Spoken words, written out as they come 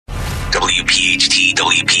WPHT,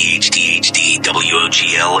 WPHT HD,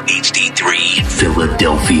 WOGL HD3,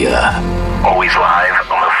 Philadelphia. Always live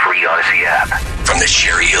on the free Odyssey app. From the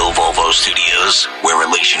Cherry Hill Volvo Studios, where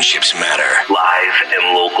relationships matter. Live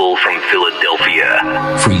and local from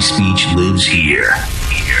Philadelphia. Free speech lives here.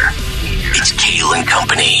 It's Kayal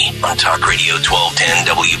Company on Talk Radio 1210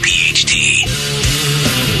 WPHT.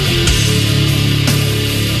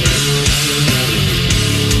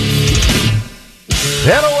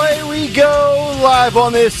 And away we go, live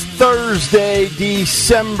on this Thursday,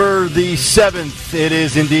 December the 7th. It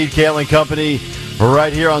is indeed Kayal Company,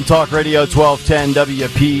 right here on Talk Radio 1210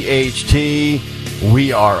 WPHT.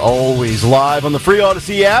 We are always live on the free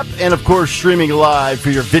Odyssey app, and of course streaming live for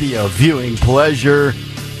your video viewing pleasure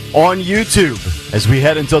on YouTube as we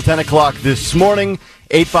head until 10 o'clock this morning.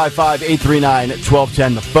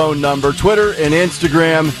 855-839-1210, the phone number. Twitter and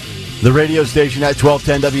Instagram, the radio station at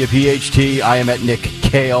 1210 WPHT. I am at Nick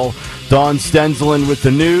Kayal. Don Stenzelin with the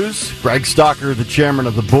news. Greg Stocker, the chairman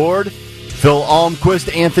of the board. Phil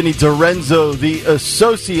Almquist, Anthony Dorenzo, the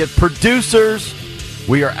associate producers.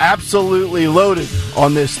 We are absolutely loaded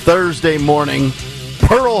on this Thursday morning,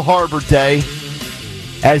 Pearl Harbor Day.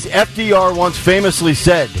 As FDR once famously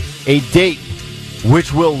said, a date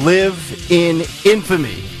which will live in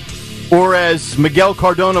infamy. Or as Miguel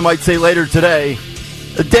Cardona might say later today,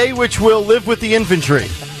 a day which will live with the infantry.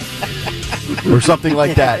 Or something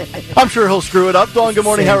like that. I'm sure he'll screw it up. Dawn, good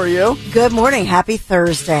morning. How are you? Good morning. Happy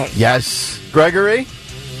Thursday. Yes. Gregory?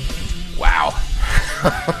 Wow.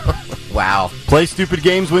 Wow. Play stupid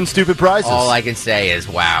games, win stupid prizes. All I can say is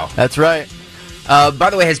wow. That's right. By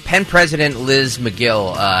the way, has Penn President Liz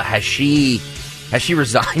McGill, has she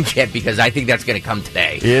resigned yet? Because I think that's going to come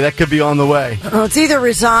today. Yeah, that could be on the way. Well, it's either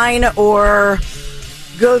resign or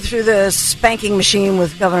go through the spanking machine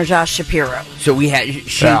with Governor Josh Shapiro. So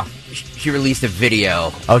she released a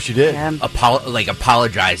video. Oh, she did? Yeah.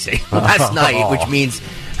 Apologizing last night, which means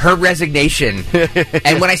her resignation.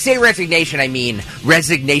 And when I say resignation, I mean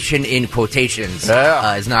resignation in quotations.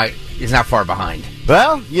 Yeah. Is not far behind.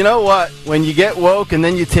 Well, you know what? When you get woke and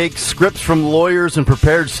then you take scripts from lawyers and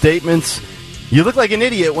prepared statements, you look like an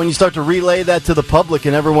idiot when you start to relay that to the public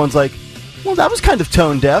and everyone's like, well, that was kind of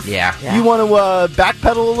tone deaf. Yeah. You want to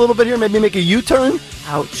backpedal a little bit here, maybe make a U-turn?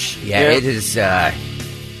 Ouch. Yeah, it is. And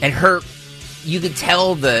you could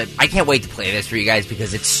tell I can't wait to play this for you guys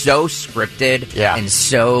because it's so scripted and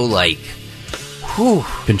so,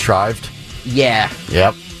 contrived. Yeah.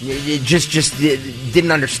 Yep. It just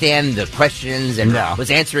didn't understand the questions and was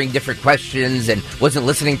answering different questions and wasn't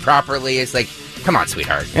listening properly. It's like, come on,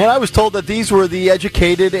 sweetheart. And I was told that these were the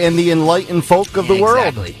educated and the enlightened folk of the world.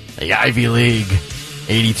 Exactly. The Ivy League,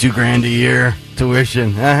 $82,000 a year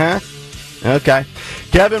tuition. Okay.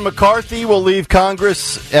 Kevin McCarthy will leave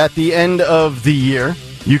Congress at the end of the year.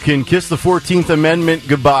 You can kiss the 14th Amendment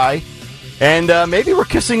goodbye. And maybe we're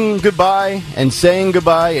kissing goodbye and saying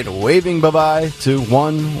goodbye and waving bye-bye to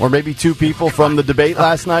one or maybe two people from the debate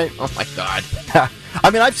last night. Oh, my God. I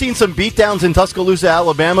mean, I've seen some beatdowns in Tuscaloosa,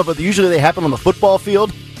 Alabama, but usually they happen on the football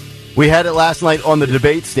field. We had it last night on the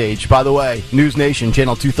debate stage. By the way, News Nation,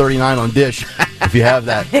 Channel 239 on Dish, if you have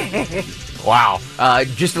that. Wow.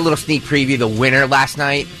 Just a little sneak preview. The winner last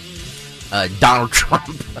night, Donald Trump.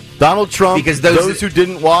 Donald Trump, because those who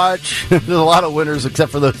didn't watch, there's a lot of winners except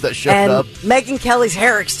for those that showed up. And Megyn Kelly's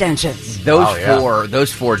hair extensions.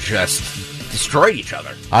 Those four just destroyed each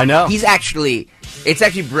other. I know. It's actually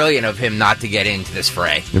brilliant of him not to get into this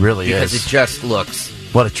fray. It really because is. It just looks...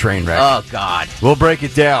 What a train wreck. Oh, God. We'll break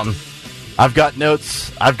it down. I've got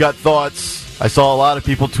notes. I've got thoughts. I saw a lot of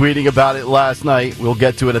people tweeting about it last night. We'll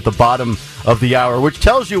get to it at the bottom of the hour, which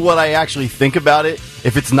tells you what I actually think about it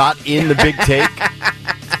if it's not in the big take.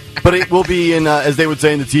 But it will be in, as they would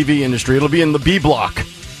say in the TV industry, it'll be in the B block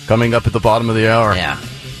coming up at the bottom of the hour. Yeah.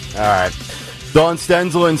 All right. Dawn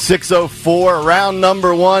Stenzelin, 6:04, round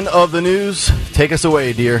number one of the news. Take us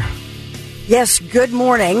away, dear. Yes, good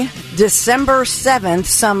morning. December 7th,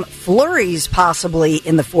 some flurries possibly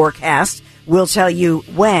in the forecast. We'll tell you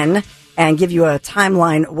when and give you a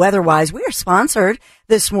timeline weather-wise. We are sponsored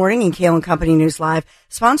this morning in Kayal Company News Live,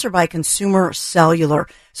 sponsored by Consumer Cellular.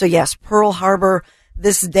 So yes, Pearl Harbor,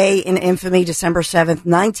 this day in infamy, December 7th,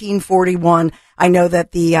 1941. I know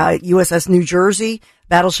that the USS New Jersey,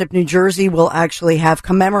 Battleship New Jersey, will actually have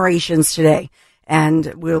commemorations today,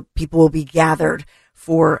 and people will be gathered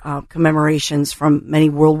for commemorations from many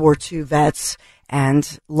World War II vets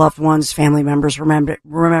and loved ones, family members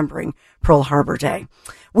remembering Pearl Harbor Day.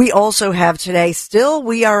 We also have today,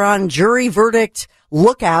 we are on jury verdict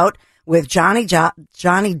lookout with John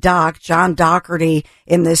Doherty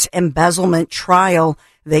in this embezzlement trial.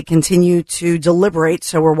 They continue to deliberate,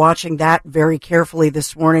 so we're watching that very carefully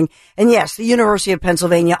this morning. And yes, the University of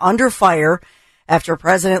Pennsylvania under fire after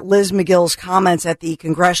President Liz McGill's comments at the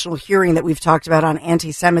congressional hearing that we've talked about on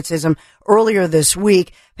anti-Semitism earlier this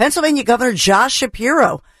week. Pennsylvania Governor Josh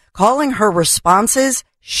Shapiro calling her responses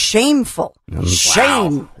shameful.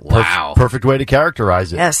 Shame. Wow. Perfect way to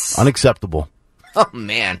characterize it. Yes. Unacceptable. Oh,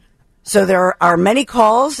 man. So there are many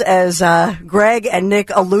calls, as Greg and Nick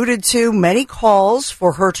alluded to, many calls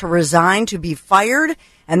for her to resign, to be fired,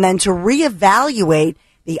 and then to reevaluate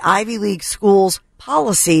the Ivy League schools'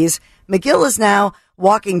 policies. McGill is now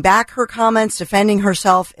walking back her comments, defending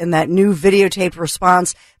herself in that new videotaped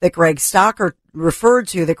response that Greg Stocker referred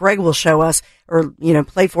to, that Greg will show us or,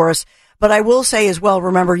 play for us. But I will say as well,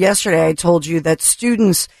 remember yesterday I told you that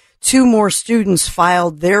two more students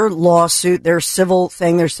filed their lawsuit, their civil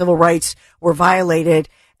rights were violated.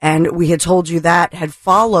 And we had told you that had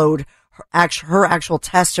followed her actual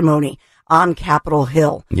testimony on Capitol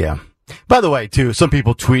Hill. Yeah. By the way, too, some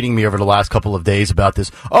people tweeting me over the last couple of days about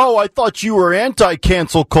this. Oh, I thought you were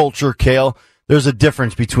anti-cancel culture, Kayal. There's a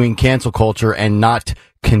difference between cancel culture and not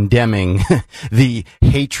condemning the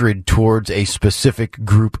hatred towards a specific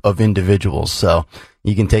group of individuals. So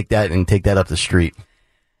you can take that up the street.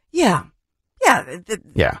 Yeah.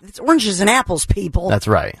 Yeah. It's oranges and apples, people. That's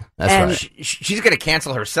right. Right. She's going to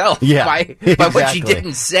cancel herself by what she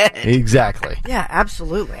didn't say. Exactly. Yeah,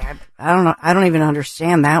 absolutely. I don't know. I don't even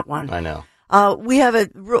understand that one. I know. We have a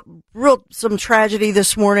some tragedy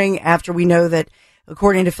this morning after we know that,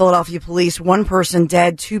 according to Philadelphia police, one person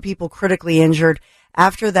dead, two people critically injured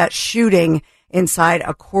after that shooting inside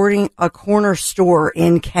a corner store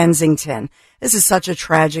in Kensington. This is such a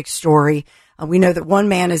tragic story. We know that one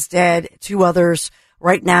man is dead. Two others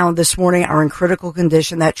right now this morning are in critical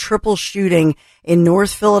condition. That triple shooting in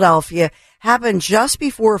North Philadelphia happened just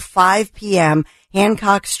before 5 p.m.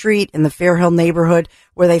 Hancock Street in the Fairhill neighborhood,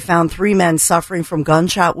 where they found three men suffering from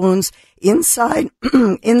gunshot wounds inside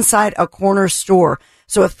a corner store.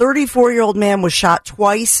 So a 34-year-old man was shot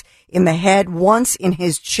twice in the head, once in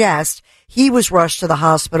his chest. He was rushed to the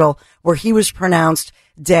hospital where he was pronounced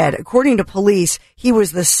dead. According to police, he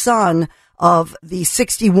was the son of the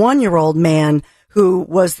 61-year-old man it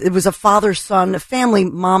was a father-son, family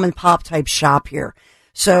mom and pop type shop here.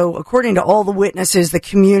 So according to all the witnesses, the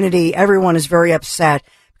community, everyone is very upset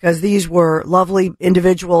because these were lovely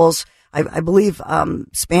individuals. I believe,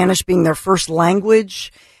 Spanish being their first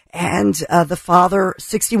language, and, the father,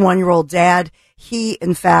 61-year-old dad, he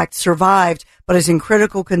in fact survived, but is in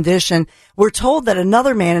critical condition. We're told that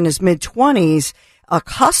another man in his mid-20s, a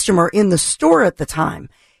customer in the store at the time,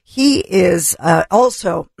 he is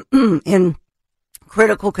also in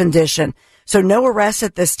critical condition. So no arrests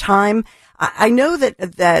at this time. I know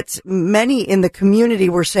that many in the community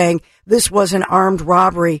were saying this was an armed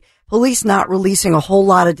robbery. Police not releasing a whole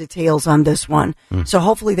lot of details on this one. So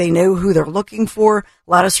hopefully they know who they're looking for.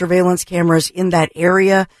 A lot of surveillance cameras in that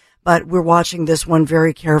area. But we're watching this one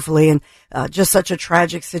very carefully, and just such a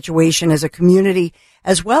tragic situation as a community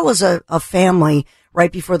as well as a family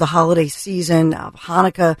right before the holiday season of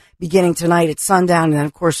Hanukkah beginning tonight at sundown, and then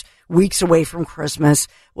of course weeks away from Christmas.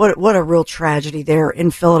 What a real tragedy there in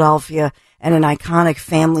Philadelphia, and an iconic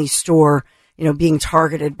family store, being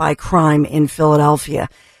targeted by crime in Philadelphia.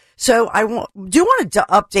 So I do want to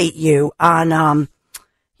update you on,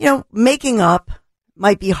 making up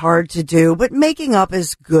might be hard to do, but making up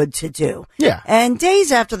is good to do. Yeah. And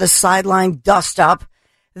days after the sideline dust up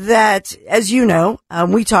that, as you know,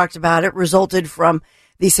 we talked about it, resulted from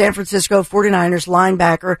the San Francisco 49ers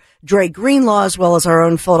linebacker Dre Greenlaw, as well as our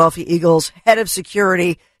own Philadelphia Eagles head of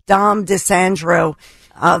security, Dom DeSandro.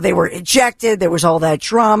 They were ejected. There was all that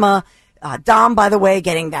drama. Dom, by the way,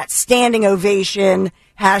 getting that standing ovation.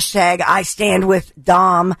 Hashtag I stand with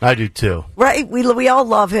Dom. I do too. Right? We all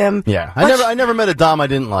love him. Yeah. I never met a Dom I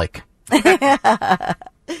didn't like.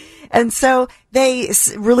 And so they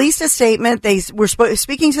released a statement. They were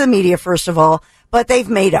speaking to the media, first of all, but they've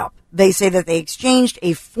made up. They say that they exchanged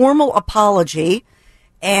a formal apology,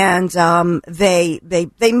 and they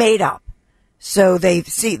made up. So they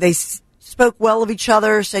spoke well of each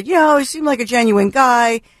other, said, he seemed like a genuine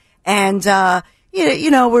guy, and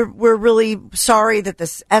we're really sorry that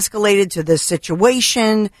this escalated to this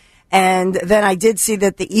situation. And then I did see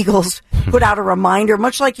that the Eagles put out a reminder,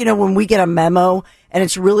 much like, when we get a memo and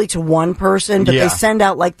it's really to one person, but they send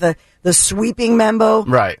out like the sweeping memo.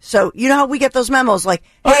 Right. So you know how we get those memos like,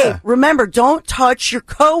 hey, remember, don't touch your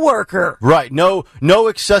coworker. Right. No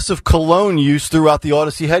excessive cologne use throughout the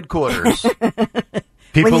Odyssey headquarters.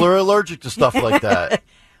 People are allergic to stuff like that.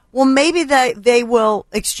 Well, maybe they will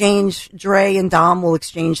exchange, Dre and Dom will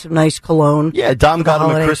exchange some nice cologne. Yeah, Dom got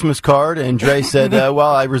him a Christmas card, and Dre said, well,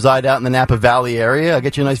 I reside out in the Napa Valley area. I'll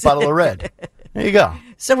get you a nice bottle of red. There you go.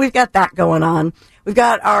 So we've got that going on. We've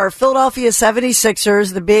got our Philadelphia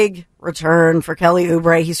 76ers, the big return for Kelly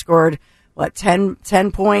Oubre. He scored, 10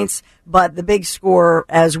 points? But the big score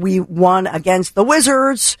as we won against the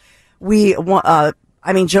Wizards, we won,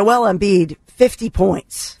 Joel Embiid, 50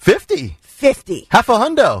 points. 50? 50. Half a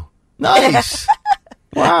hundo. Nice.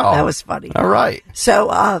 Wow. That was funny. All right. So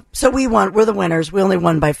we won. We're the winners. We only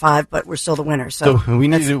won by 5, but we're still the winners. So we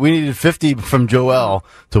needed 50 from Joel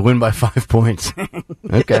to win by 5 points.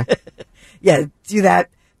 Okay. Yeah,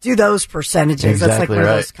 do those percentages. Exactly. That's like one of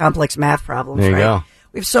those complex math problems, there you right? go.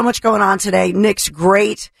 We have so much going on today. Nick's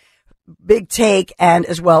great big take, and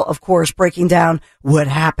as well, of course, breaking down what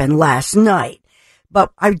happened last night.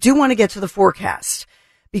 But I do want to get to the forecast,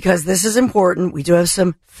 because this is important. We do have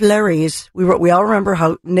some flurries. We all remember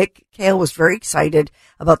how Nick Kayal was very excited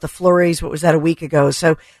about the flurries. What was that, a week ago?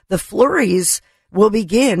 So the flurries will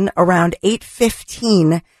begin around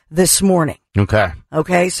 8:15 this morning.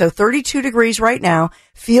 Okay. So 32 degrees right now,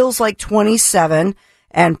 feels like 27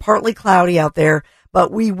 and partly cloudy out there,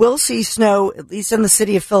 but we will see snow, at least in the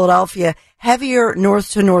city of Philadelphia, heavier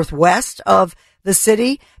north to northwest of the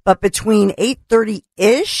city, but between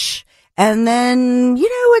 8:30-ish and then,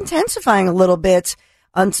 intensifying a little bit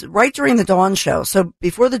right during the dawn show. So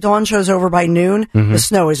before the dawn show's over by noon, the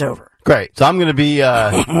snow is over. Great. So I'm going to be you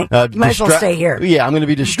might as well stay here. Yeah, I'm going to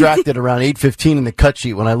be distracted around 8:15 in the cut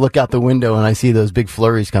sheet when I look out the window and I see those big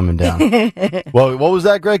flurries coming down. Well, what was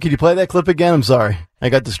that, Greg? Could you play that clip again? I'm sorry. I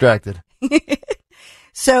got distracted.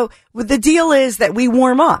 So the deal is that we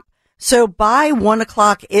warm up. So by 1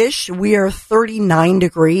 o'clock-ish, we are 39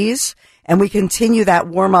 degrees, and we continue that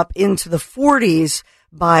warm up into the 40s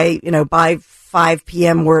by 5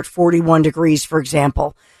 p.m. We're at 41 degrees, for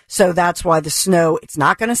example. So that's why the snow, it's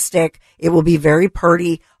not going to stick. It will be very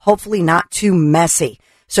purdy, hopefully not too messy.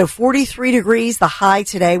 So 43 degrees, the high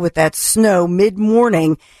today with that snow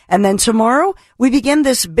mid-morning. And then tomorrow, we begin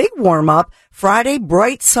this big warm-up. Friday,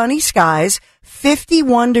 bright sunny skies,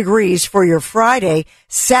 51 degrees for your Friday.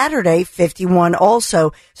 Saturday, 51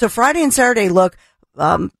 also. So Friday and Saturday look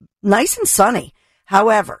nice and sunny.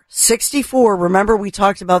 However, 64, remember we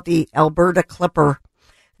talked about the Alberta Clipper.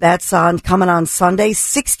 That's coming on Sunday,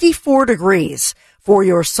 64 degrees for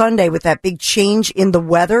your Sunday with that big change in the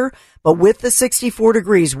weather. But with the 64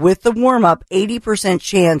 degrees, with the warm up, 80%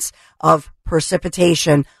 chance of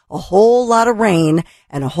precipitation, a whole lot of rain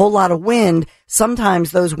and a whole lot of wind.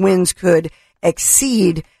 Sometimes those winds could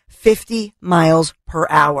exceed 50 miles per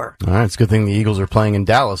hour. All right. It's a good thing the Eagles are playing in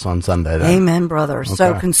Dallas on Sunday, then. Amen, brother. Okay.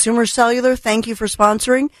 So Consumer Cellular, thank you for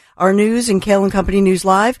sponsoring our news and Kayal Company News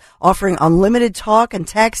Live, offering unlimited talk and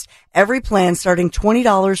text, every plan starting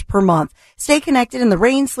 $20 per month. Stay connected in the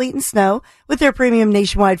rain, sleet, and snow with their premium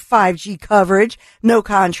nationwide 5G coverage. No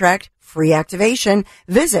contract, free activation.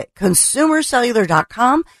 Visit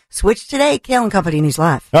consumercellular.com. Switch today. Kayal Company News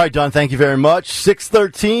Live. All right, Don, thank you very much.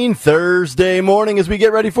 6:13 Thursday morning as we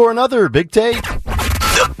get ready for another Big Take.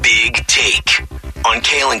 The Big Take on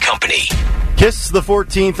Kayal Company. Kiss the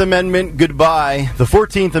 14th Amendment goodbye. The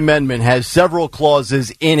 14th Amendment has several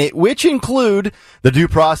clauses in it, which include the Due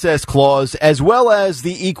Process Clause as well as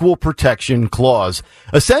the Equal Protection Clause.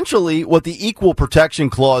 Essentially, what the Equal Protection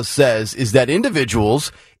Clause says is that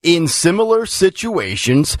individuals in similar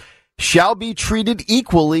situations shall be treated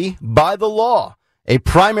equally by the law. A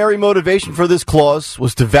primary motivation for this clause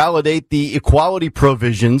was to validate the equality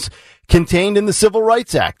provisions contained in the Civil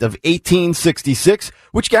Rights Act of 1866,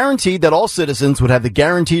 which guaranteed that all citizens would have the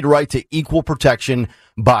guaranteed right to equal protection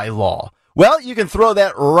by law. Well, you can throw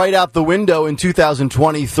that right out the window in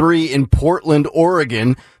 2023 in Portland,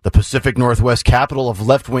 Oregon, the Pacific Northwest capital of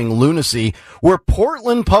left-wing lunacy, where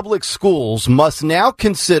Portland public schools must now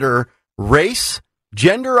consider race,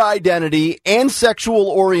 gender identity, and sexual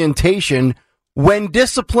orientation when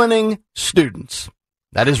disciplining students.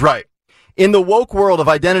 That is right. In the woke world of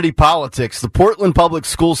identity politics, the Portland public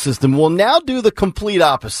school system will now do the complete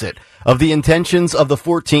opposite of the intentions of the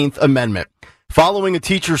 14th Amendment. Following a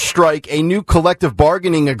teacher's strike, a new collective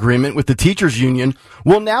bargaining agreement with the teachers union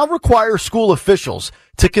will now require school officials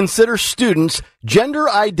to consider students' gender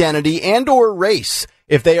identity and or race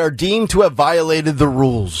if they are deemed to have violated the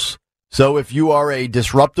rules. So if you are a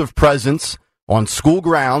disruptive presence on school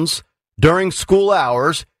grounds during school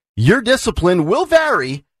hours, your discipline will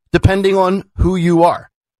vary depending on who you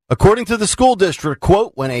are. According to the school district,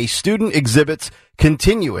 quote, when a student exhibits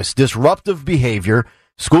continuous disruptive behavior,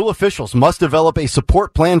 school officials must develop a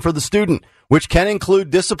support plan for the student, which can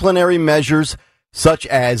include disciplinary measures such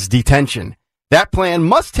as detention. That plan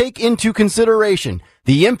must take into consideration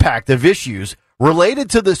the impact of issues related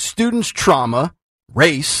to the student's trauma,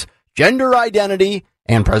 race, gender identity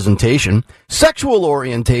and presentation, sexual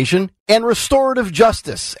orientation, and restorative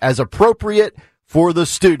justice as appropriate for the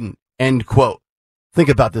student, end quote. Think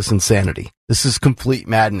about this insanity. This is complete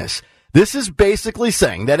madness. This is basically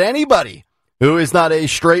saying that anybody who is not a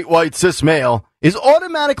straight white cis male is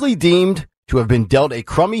automatically deemed to have been dealt a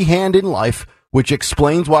crummy hand in life, which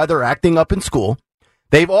explains why they're acting up in school.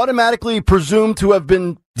 They've automatically presumed to have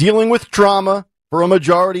been dealing with trauma for a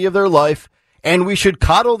majority of their life, and we should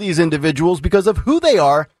coddle these individuals because of who they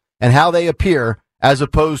are and how they appear, as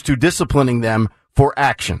opposed to disciplining them for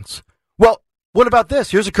actions. Well, what about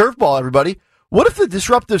this? Here's a curveball, everybody. What if the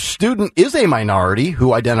disruptive student is a minority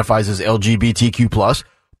who identifies as LGBTQ+,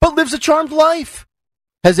 but lives a charmed life?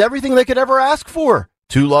 Has everything they could ever ask for?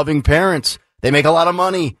 2 loving parents. They make a lot of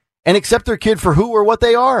money and accept their kid for who or what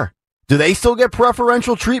they are. Do they still get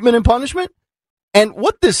preferential treatment and punishment? And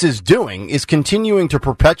what this is doing is continuing to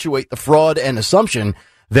perpetuate the fraud and assumption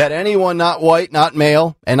that anyone not white, not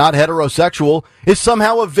male, and not heterosexual is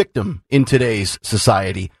somehow a victim in today's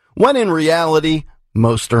society, when in reality,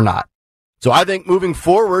 most are not. So I think moving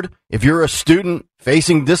forward, if you're a student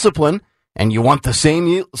facing discipline and you want the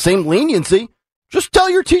same leniency, just tell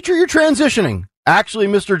your teacher you're transitioning. Actually,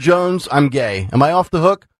 Mr. Jones, I'm gay. Am I off the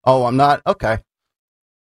hook? Oh, I'm not? Okay.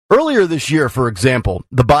 Earlier this year, for example,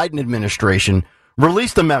 the Biden administration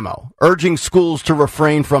released a memo urging schools to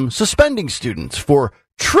refrain from suspending students for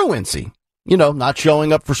truancy, not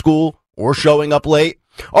showing up for school or showing up late,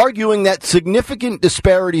 arguing that significant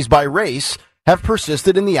disparities by race have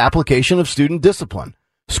persisted in the application of student discipline.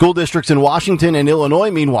 School districts in Washington and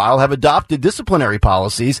Illinois, meanwhile, have adopted disciplinary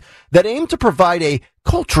policies that aim to provide a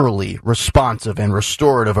culturally responsive and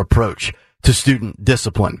restorative approach to student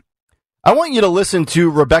discipline. I want you to listen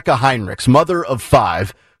to Rebecca Heinrichs, mother of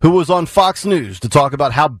 5, who was on Fox News to talk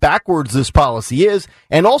about how backwards this policy is,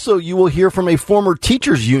 and also you will hear from a former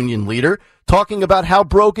teachers union leader talking about how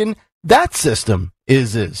broken that system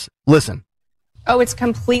is. Listen. Oh, it's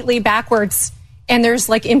completely backwards, and there's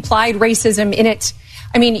implied racism in it.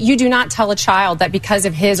 I mean, you do not tell a child that because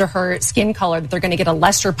of his or her skin color that they're going to get a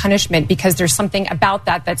lesser punishment because there's something about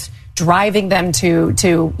that that's driving them to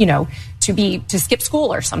skip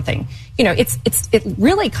school or something. It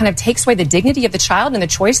really kind of takes away the dignity of the child and the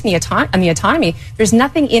choice and the autonomy. There's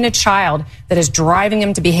nothing in a child that is driving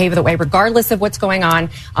them to behave the way, regardless of what's going on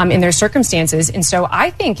in their circumstances. And so I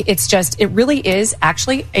think it really is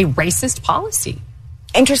actually a racist policy.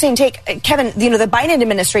 Interesting take. Kevin, the Biden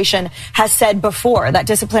administration has said before that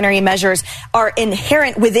disciplinary measures are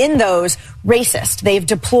inherent within those racist. They've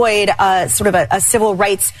deployed a civil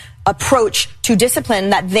rights approach to discipline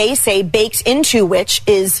that they say bakes into which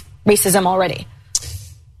is racism already.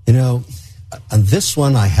 On this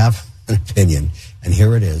one, I have an opinion, and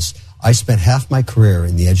here it is. I spent half my career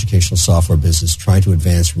in the educational software business trying to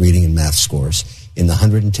advance reading and math scores in the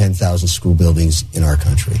 110,000 school buildings in our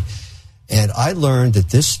country. And I learned that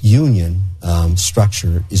this union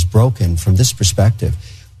structure is broken from this perspective.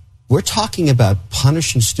 We're talking about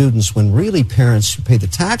punishing students when really parents who pay the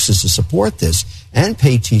taxes to support this and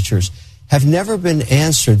pay teachers have never been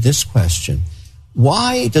answered this question.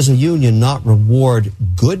 Why does a union not reward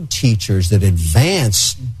good teachers that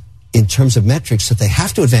advance in terms of metrics that they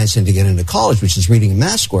have to advance in to get into college, which is reading and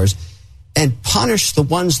math scores, and punish the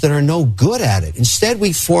ones that are no good at it? Instead,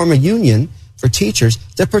 we form a union for teachers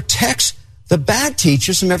that protects the bad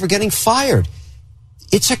teachers from ever getting fired.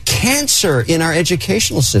 It's a cancer in our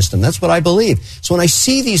educational system. That's what I believe. So when I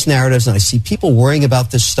see these narratives and I see people worrying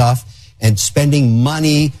about this stuff and spending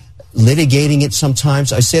money litigating it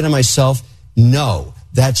sometimes, I say to myself, no,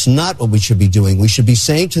 that's not what we should be doing. We should be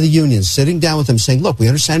saying to the unions, sitting down with them, saying, look, we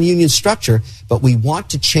understand union structure, but we want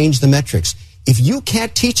to change the metrics. If you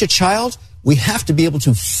can't teach a child, we have to be able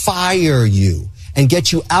to fire you and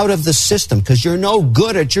get you out of the system because you're no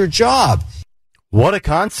good at your job. What a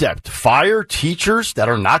concept. Fire teachers that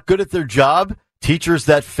are not good at their job, teachers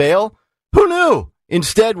that fail. Who knew?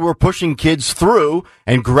 Instead, we're pushing kids through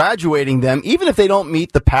and graduating them, even if they don't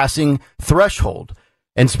meet the passing threshold.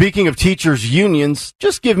 And speaking of teachers' unions,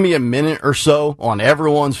 just give me a minute or so on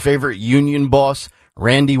everyone's favorite union boss,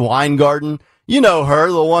 Randi Weingarten. You know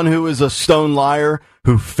her, the one who is a stone liar,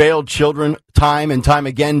 who failed children time and time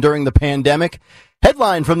again during the pandemic.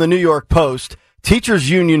 Headline from the New York Post: Teachers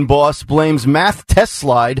union boss blames math test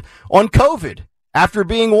slide on COVID after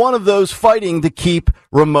being one of those fighting to keep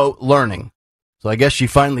remote learning. So I guess she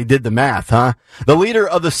finally did the math, huh? The leader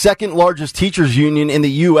of the second largest teachers union in the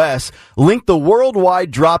U.S. linked the worldwide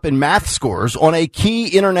drop in math scores on a key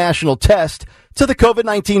international test to the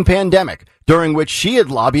COVID-19 pandemic, during which she had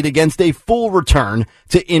lobbied against a full return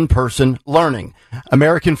to in-person learning.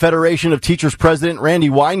 American Federation of Teachers President Randy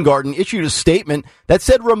Weingarten issued a statement that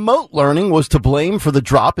said remote learning was to blame for the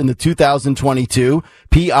drop in the 2022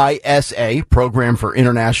 PISA, Program for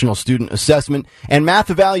International Student Assessment, and math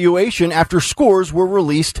evaluation after scores were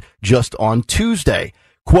released just on Tuesday.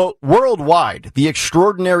 Quote, worldwide, the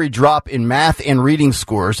extraordinary drop in math and reading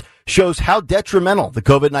scores shows how detrimental the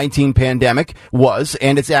COVID-19 pandemic was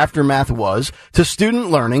and its aftermath was to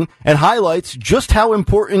student learning and highlights just how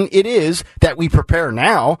important it is that we prepare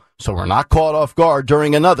now so we're not caught off guard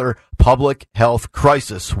during another public health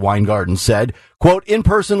crisis, Weingarten said. Quote,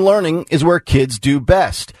 in-person learning is where kids do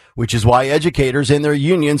best, which is why educators and their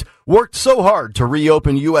unions worked so hard to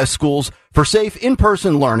reopen U.S. schools for safe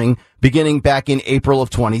in-person learning beginning back in April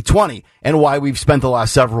of 2020, and why we've spent the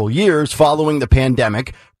last several years following the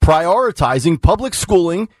pandemic prioritizing public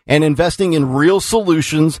schooling and investing in real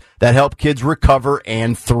solutions that help kids recover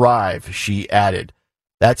and thrive, she added.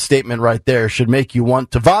 That statement right there should make you want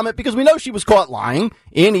to vomit because we know she was caught lying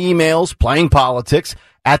in emails, playing politics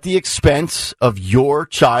at the expense of your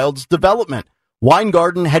child's development.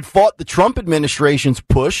 Weingarten had fought the Trump administration's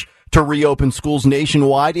push to reopen schools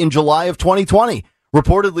nationwide in July of 2020,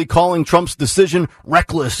 reportedly calling Trump's decision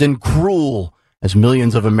reckless and cruel as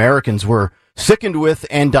millions of Americans were sickened with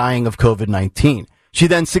and dying of COVID-19. She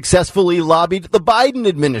then successfully lobbied the Biden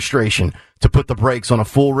administration to put the brakes on a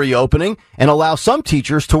full reopening and allow some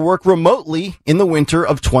teachers to work remotely in the winter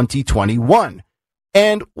of 2021.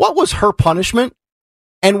 And what was her punishment?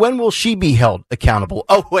 And when will she be held accountable?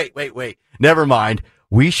 Oh, wait. Never mind.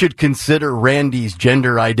 We should consider Randy's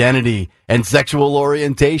gender identity and sexual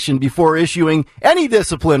orientation before issuing any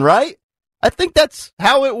discipline, right? I think that's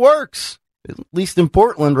how it works, at least in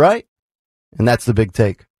Portland, right? And that's the big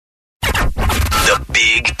take. The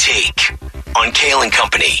Big Take on Kayal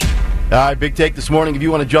Company. All right, big take this morning. If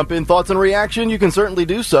you want to jump in, thoughts and reaction, you can certainly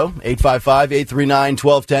do so.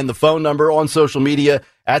 855-839-1210, the phone number, on social media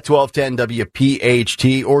at 1210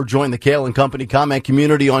 WPHT, or join the Kayal Company comment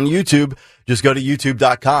community on YouTube. Just go to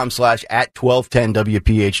youtube.com/@1210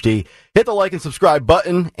 WPHT. Hit the like and subscribe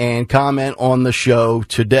button and comment on the show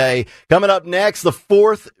today. Coming up next, the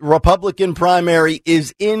fourth Republican primary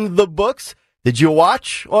is in the books. Did you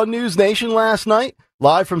watch on News Nation last night?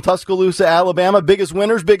 Live from Tuscaloosa, Alabama. Biggest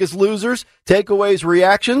winners, biggest losers, takeaways,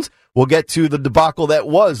 reactions. We'll get to the debacle that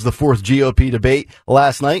was the fourth GOP debate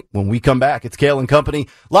last night when we come back. It's Kayal Company,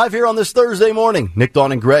 live here on this Thursday morning. Nick,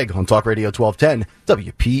 Dawn, and Greg on Talk Radio 1210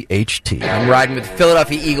 WPHT. I'm riding with the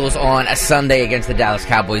Philadelphia Eagles on a Sunday against the Dallas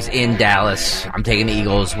Cowboys in Dallas. I'm taking the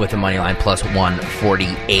Eagles with the money line plus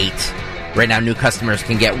 148. Right now, new customers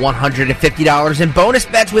can get $150 in bonus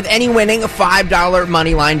bets with any winning $5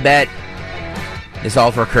 money line bet. This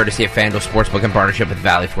offer courtesy of FanDuel Sportsbook in partnership with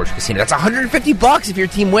Valley Forge Casino. That's $150 if your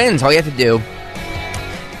team wins. All you have to do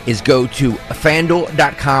is go to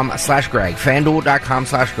FanDuel.com/Greg.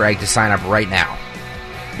 FanDuel.com/Greg to sign up right now.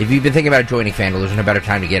 If you've been thinking about joining FanDuel, there's no better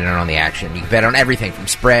time to get in on the action. You can bet on everything from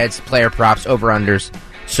spreads, player props, over-unders,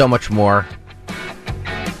 so much more.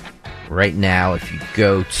 Right now, if you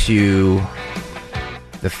go to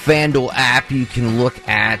the FanDuel app, you can look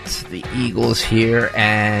at the Eagles here.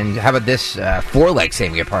 And how about this four-leg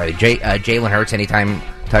same-game parlay? Jalen Hurts, anytime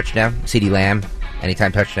touchdown. CeeDee Lamb,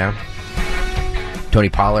 anytime touchdown. Tony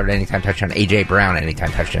Pollard, anytime touchdown. A.J. Brown,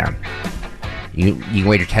 anytime touchdown. You can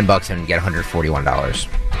wager $10 and get $141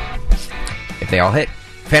 if they all hit.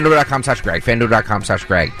 FanDuel.com/Greg.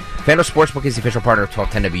 FanDuel.com/Greg. FanDuel Sportsbook is the official partner of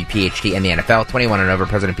 1210 WPHT and the NFL. 21 and over,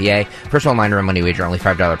 President PA. First online run money wager, only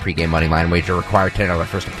 $5 pregame money line wager required. $10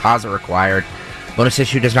 first deposit required. Bonus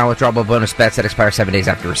issue does not withdrawable bonus bets that expire 7 days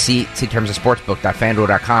after receipt. See terms at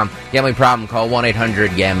sportsbook.fanduel.com. Gambling problem? Call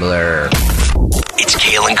 1-800-GAMBLER. It's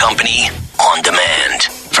Kayal Company on demand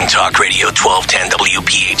from Talk Radio 1210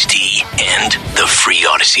 WPHT and the free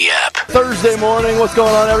Odyssey app. Thursday morning, what's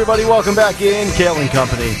going on, everybody? Welcome back in Kayal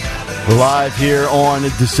Company. We're live here on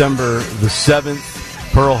December the 7th,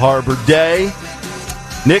 Pearl Harbor Day.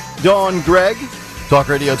 Nick, Dawn, Greg, Talk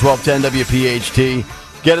Radio 1210 WPHT.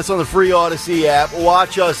 Get us on the free Odyssey app.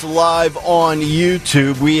 Watch us live on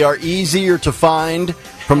YouTube. We are easier to find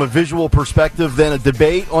from a visual perspective than a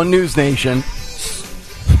debate on News Nation.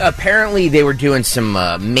 Apparently, they were doing some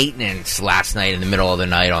maintenance last night in the middle of the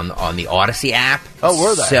night on the Odyssey app. Oh,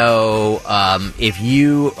 were they? So, if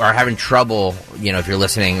you are having trouble, if you're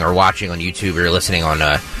listening or watching on YouTube, or you're listening on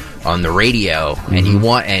the radio,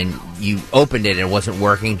 and you opened it and it wasn't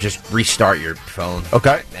working, just restart your phone.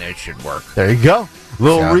 Okay. And it should work. There you go.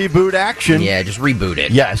 Little reboot action. Yeah, just reboot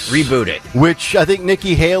it. Yes. Reboot it. Which I think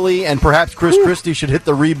Nikki Haley and perhaps Chris Christie should hit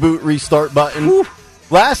the reboot restart button.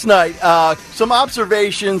 Last night, some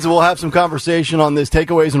observations. We'll have some conversation on this,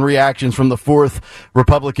 takeaways and reactions from the 4th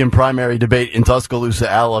Republican primary debate in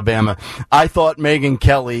Tuscaloosa, Alabama. I thought Megyn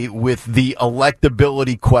Kelly, with the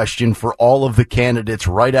electability question for all of the candidates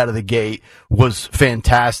right out of the gate, was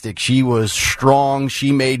fantastic. She was strong.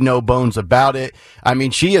 She made no bones about it. I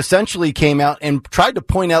mean, she essentially came out and tried to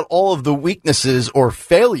point out all of the weaknesses or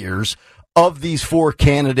failures of these 4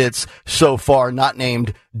 candidates so far, not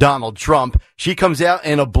named Donald Trump. She comes out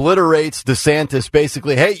and obliterates DeSantis,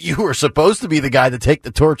 basically, hey, you were supposed to be the guy to take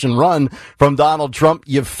the torch and run from Donald Trump.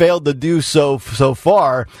 You've failed to do so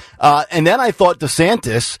far. And then I thought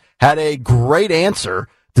DeSantis had a great answer.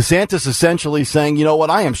 DeSantis essentially saying, you know what,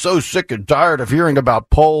 I am so sick and tired of hearing about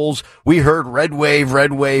polls. We heard red wave,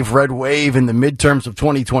 red wave, red wave in the midterms of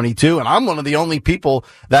 2022, and I'm one of the only people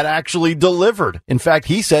that actually delivered. In fact,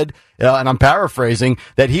 he said, and I'm paraphrasing,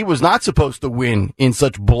 that he was not supposed to win in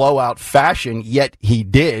such blowout fashion, yet he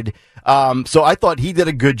did. So I thought he did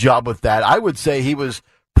a good job with that. I would say he was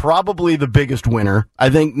probably the biggest winner. I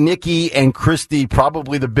think Nikki and Christie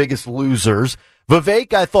probably the biggest losers.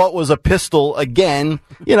 Vivek, I thought, was a pistol again.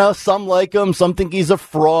 You know, some like him, some think he's a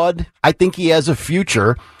fraud. I think he has a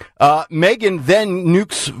future. Megyn then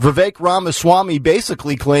nukes Vivek Ramaswamy,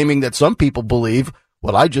 basically claiming that some people believe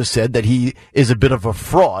what I just said, that he is a bit of a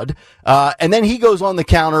fraud. And then he goes on the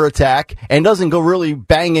counterattack and doesn't go really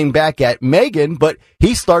banging back at Megyn, but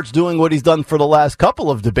he starts doing what he's done for the last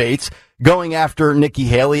couple of debates, going after Nikki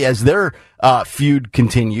Haley as their feud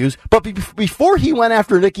continues. But before he went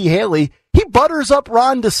after Nikki Haley, he butters up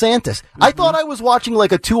Ron DeSantis. Mm-hmm. I thought I was watching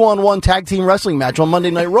like a 2-on-1 tag team wrestling match on Monday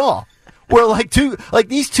Night Raw, where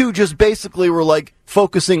these two just basically were like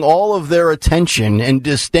focusing all of their attention and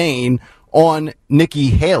disdain on Nikki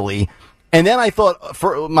Haley. And then I thought,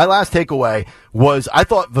 for my last takeaway was, I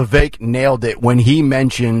thought Vivek nailed it when he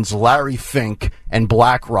mentions Larry Fink and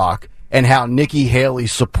BlackRock and how Nikki Haley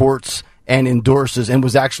supports and endorses and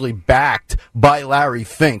was actually backed by Larry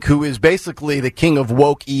Fink, who is basically the king of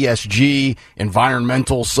woke ESG,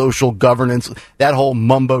 environmental, social governance, that whole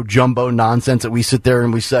mumbo-jumbo nonsense that we sit there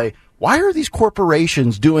and we say, why are these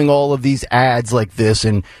corporations doing all of these ads like this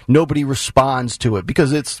and nobody responds to it?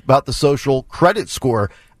 Because it's about the social credit score.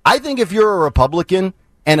 I think if you're a Republican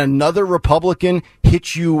and another Republican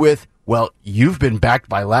hits you with, well, you've been backed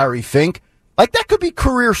by Larry Fink, like that could be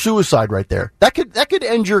career suicide right there. That could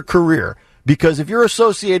end your career, because if you're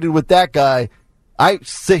associated with that guy, I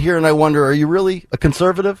sit here and I wonder, are you really a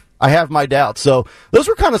conservative? I have my doubts. So those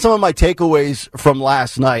were kind of some of my takeaways from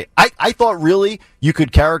last night. I thought really you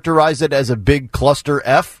could characterize it as a big cluster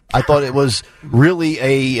F. I thought it was really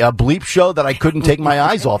a bleep show that I couldn't take my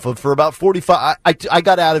eyes off of for about 45. I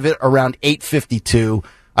got out of it around 8:52.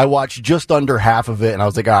 I watched just under half of it, and I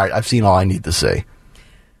was like, all right, I've seen all I need to see.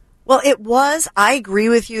 Well, I agree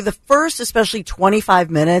with you. The first, especially 25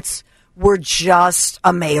 minutes, were just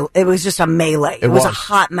a melee. It was just a melee. It was a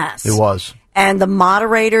hot mess. It was. And the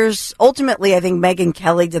moderators, ultimately, I think Megyn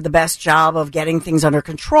Kelly did the best job of getting things under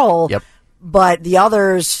control. Yep. But the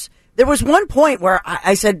others, there was one point where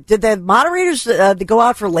I said, did the moderators go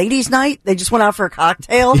out for ladies' night? They just went out for a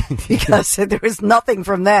cocktail? Because there was nothing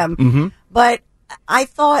from them. Mm-hmm. But I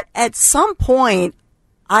thought at some point,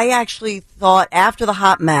 I actually thought after the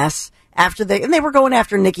hot mess, and they were going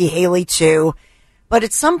after Nikki Haley too. But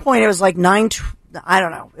at some point, it was like I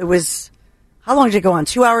don't know. It was, how long did it go on?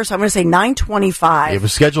 2 hours? So I'm going to say 9:25. It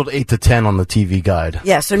was scheduled 8 to 10 on the TV guide.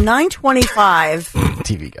 Yeah, so 9:25.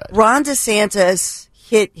 TV guide. Ron DeSantis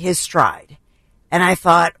hit his stride. And I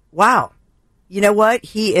thought, wow, you know what?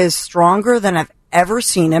 He is stronger than I've ever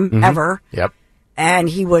seen him, ever. Yep. And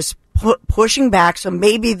he was pushing back. So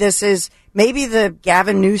maybe the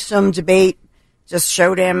Gavin Newsom debate just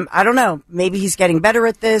showed him, I don't know, maybe he's getting better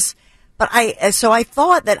at this. But I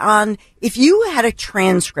thought that if you had a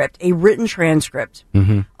written transcript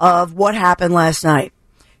of what happened last night,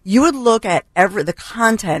 you would look at the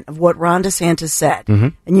content of what Ron DeSantis said,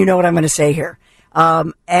 and you know what I'm going to say here,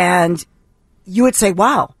 and you would say,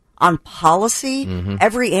 wow, on policy,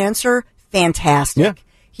 every answer, fantastic. Yeah.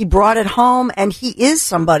 He brought it home, and he is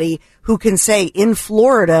somebody who can say in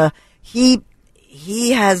Florida, these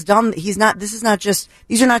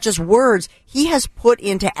are not just words. He has put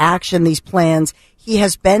into action these plans. He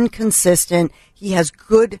has been consistent. He has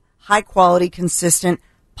good, high quality, consistent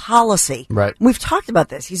policy. Right. We've talked about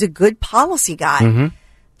this. He's a good policy guy.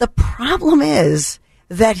 The problem is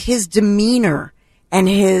that his demeanor and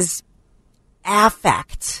his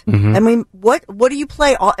affect. I mean, what do you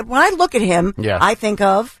play? When I look at him, I think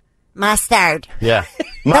of mustard. Yeah.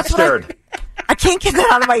 Mustard. I can't get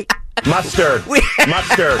that out of my... Mustard.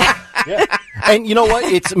 Mustard. Yeah. And you know what?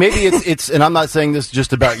 It's and I'm not saying this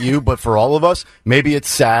just about you, but for all of us, maybe it's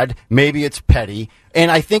sad, maybe it's petty. And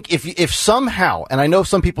I think if somehow, and I know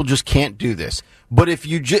some people just can't do this, but if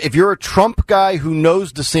you're a Trump guy who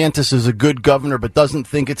knows DeSantis is a good governor but doesn't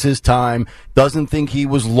think it's his time, doesn't think he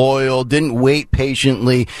was loyal, didn't wait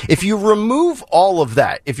patiently, if you remove all of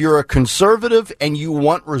that, if you're a conservative and you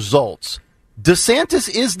want results,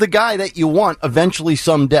 DeSantis is the guy that you want eventually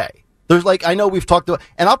someday. There's I know we've talked about,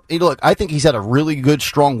 and look, I think he's had a really good,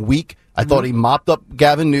 strong week. I thought he mopped up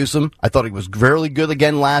Gavin Newsom. I thought he was really good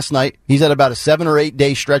again last night. He's had about a 7 or 8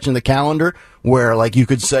 day stretch in the calendar where, you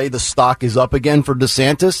could say the stock is up again for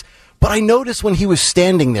DeSantis. But I noticed when he was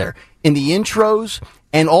standing there in the intros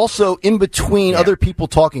and also in between other people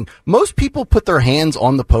talking, most people put their hands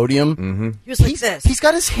on the podium. He was like this. He's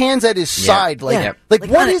got his hands at his side. What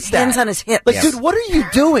is that? Hands on his hips. Dude, what are you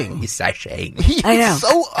doing? He's sashaying. I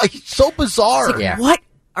know. He's so bizarre. What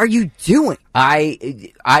are you doing?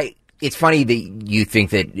 It's funny that you think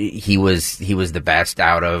that he was the best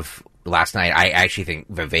out of last night. I actually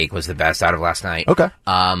think Vivek was the best out of last night. Okay.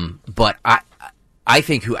 But I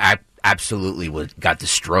think who absolutely got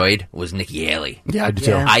destroyed was Nikki Haley. Yeah, I do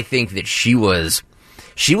too. I think that she was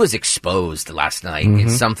exposed last night.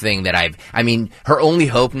 It's something that her only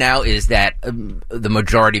hope now is that the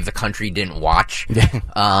majority of the country didn't watch,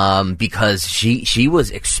 because she was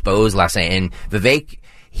exposed last night. And Vivek,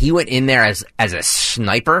 he went in there as a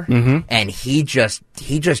sniper, and he just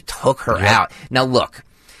took her out. Now look,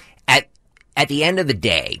 at the end of the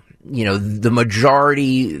day, the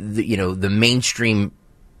majority, the mainstream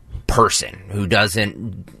person who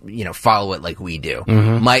doesn't, follow it like we do,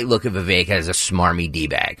 might look at Vivek as a smarmy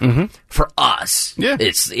D-bag. For us,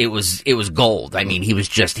 it was gold. I mean, he was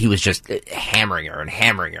just hammering her and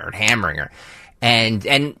hammering her and hammering her,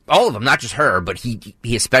 and all of them, not just her, but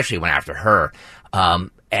he especially went after her.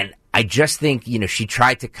 And I just think, she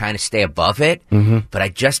tried to kind of stay above it, but I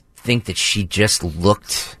just think that she just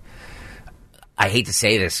looked, I hate to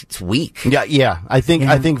say this, it's weak. Yeah. I think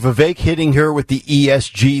Vivek hitting her with the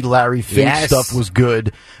ESG Larry Fink stuff was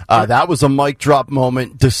good. That was a mic drop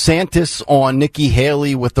moment. DeSantis on Nikki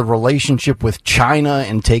Haley with the relationship with China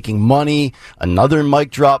and taking money, another mic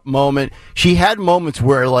drop moment. She had moments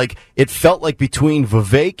where it felt like between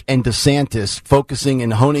Vivek and DeSantis focusing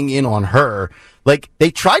and honing in on her, they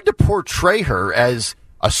tried to portray her as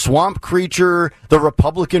a swamp creature, the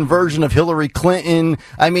Republican version of Hillary Clinton.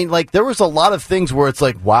 I mean, there was a lot of things where it's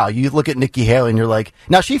wow, you look at Nikki Haley and you're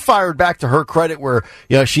now she fired back to her credit where,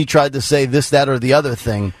 she tried to say this, that, or the other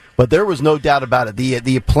thing, but there was no doubt about it.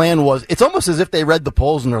 The plan was, it's almost as if they read the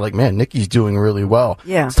polls and they're man, Nikki's doing really well.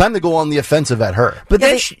 Yeah. It's time to go on the offensive at her. But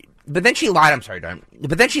then she lied. I'm sorry, Don.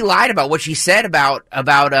 But then she lied about what she said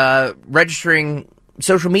about registering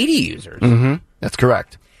social media users. That's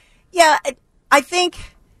correct. Yeah, I think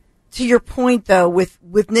to your point though, with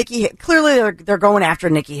Nikki, clearly they're going after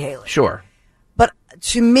Nikki Haley. Sure. But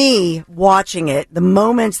to me, watching it, the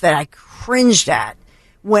moments that I cringed at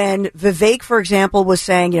when Vivek, for example, was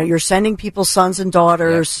saying, you're sending people's sons and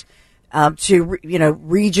daughters to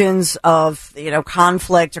regions of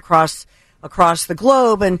conflict across the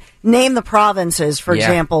globe, and name the provinces, for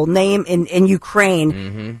example, name in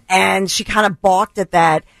Ukraine, and she kind of balked at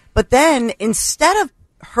that. But then instead of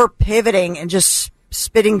her pivoting and just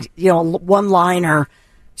spitting, one-liner,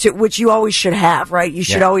 to which you always should have, right? You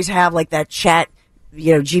should always have that chat,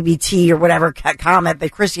 GBT or whatever comment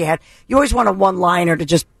that Christie had. You always want a one-liner to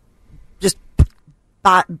just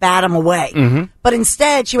bat him away. But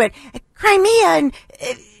instead she went, Crimea, and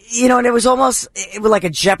and it was almost like a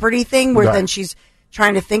Jeopardy thing where then she's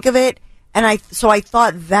trying to think of it. And I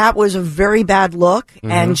thought that was a very bad look,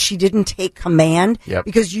 and she didn't take command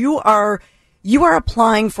because you are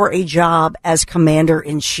applying for a job as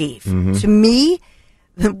commander-in-chief. To me,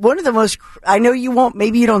 one of the most, I know you won't,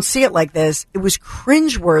 maybe you don't see it like this, it was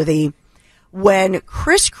cringeworthy when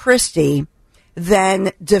Chris Christie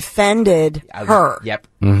then defended her. Yep.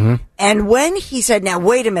 And when he said, now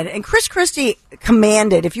wait a minute, and Chris Christie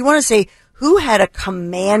commanded, if you want to say who had a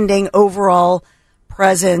commanding overall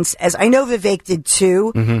presence, as I know Vivek did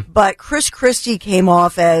too, but Chris Christie came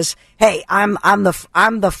off as, hey, I'm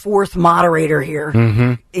the fourth moderator here,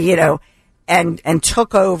 and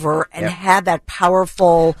took over and had that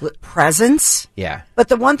powerful presence. Yeah. But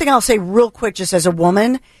the one thing I'll say real quick, just as a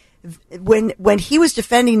woman, when he was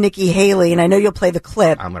defending Nikki Haley, and I know you'll play the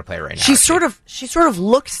clip, I'm going to play it right now. She sort of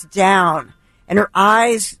looks down, and her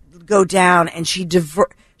eyes go down, and she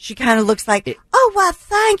she kind of looks like, oh, well,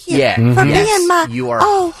 thank you for being my, you are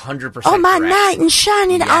 100% my correct. knight in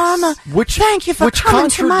shining armor. Thank you for coming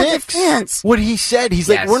to my defense. What he said. He's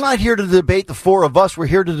like, we're not here to debate the four of us. We're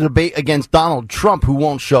here to debate against Donald Trump, who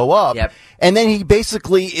won't show up. Yep. And then he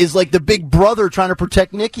basically is like the big brother trying to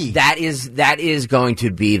protect Nikki. That is going to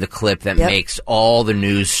be the clip that makes all the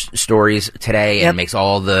news stories today and makes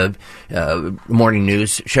all the morning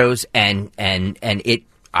news shows. And it.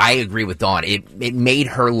 I agree with Dawn. It made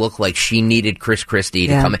her look like she needed Chris Christie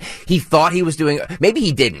to come in. He thought he was doing. Maybe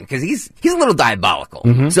he didn't, because he's a little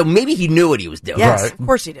diabolical. So maybe he knew what he was doing. Yes, of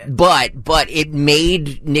course he did. But it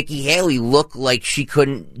made Nikki Haley look like she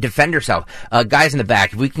couldn't defend herself. Guys in the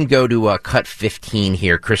back, if we can go to cut 15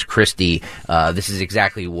 here, Chris Christie. This is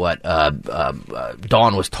exactly what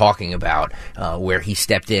Dawn was talking about, where he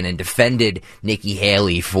stepped in and defended Nikki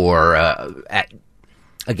Haley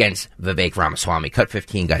against Vivek Ramaswamy. Cut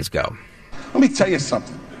 15, guys, go. Let me tell you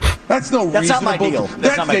something. That's no That's reasonable. not my deal.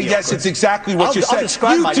 That's not my deal, yes, Chris. it's exactly what you said.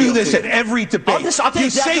 You do this at every debate. I'll tell you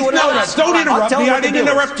exactly what it is. Don't interrupt me. I I didn't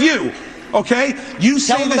interrupt you. Okay? You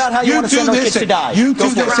say this. About how you do this. You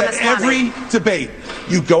do this at every debate.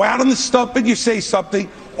 You go out on the stump and you say something.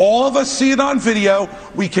 All of us see it on video.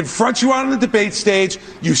 We confront you out on the debate stage.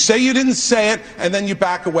 You say you didn't say it, and then you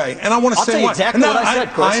back away. And I want to say what I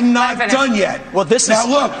said, Chris. I'm not done yet. Well, this is now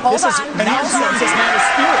look. This is nonsense. This man is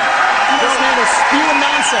spewing. This man is spewing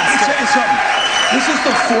nonsense. Let me tell you something. This is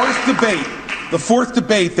the fourth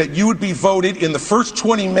debate that you would be voted in the first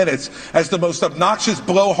 20 minutes as the most obnoxious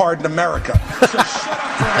blowhard in America. So shut up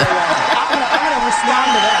for a while. I'm going to respond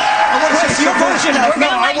to that. Your version of We're going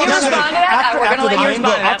to let you respond to that. We're going to let you respond to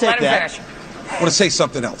that. I'll take that. I want to say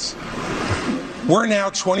something else. We're now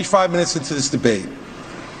 25 minutes into this debate,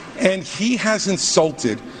 and he has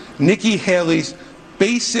insulted Nikki Haley's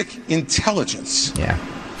basic intelligence. Yeah.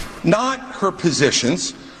 Not her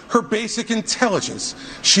positions, her basic intelligence.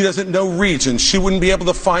 She doesn't know regions. She wouldn't be able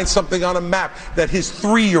to find something on a map that his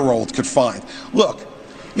 3-year-old could find. Look,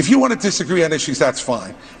 if you want to disagree on issues, that's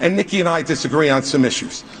fine. And Nikki and I disagree on some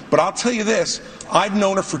issues. But I'll tell you this, I've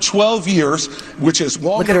known her for 12 years, which is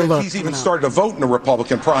longer than he's even started to vote in the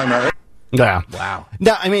Republican primary. Yeah. Wow.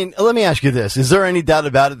 Now, I mean, let me ask you this. Is there any doubt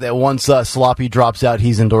about it that once Sloppy drops out,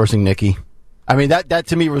 he's endorsing Nikki? I mean, that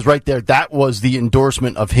to me was right there. That was the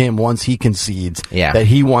endorsement of him once he concedes that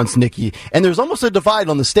he wants Nikki. And there's almost a divide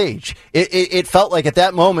on the stage. It felt like at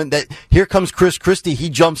that moment that here comes Chris Christie. He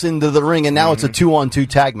jumps into the ring, and now it's a 2-on-2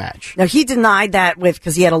 tag match. Now, he denied that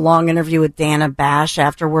because he had a long interview with Dana Bash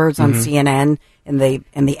afterwards on CNN in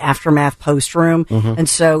the aftermath post room. And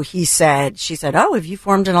so she said, oh, have you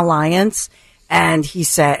formed an alliance? And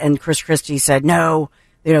Chris Christie said, no.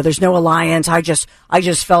 There's no alliance. I just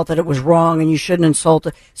felt that it was wrong and you shouldn't insult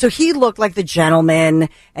it. So he looked like the gentleman,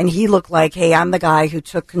 and he looked like, hey, I'm the guy who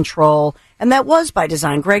took control. And that was by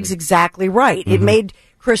design. Greg's exactly right. It made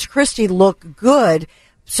Chris Christie look good.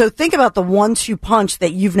 So think about the 1-2 punch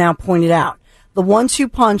that you've now pointed out. The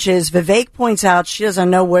 1-2 punch is Vivek points out she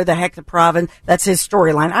doesn't know where the heck the province, that's his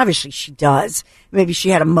storyline. Obviously she does. Maybe she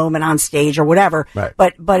had a moment on stage or whatever. Right.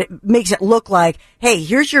 But it makes it look like, hey,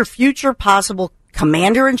 here's your future possible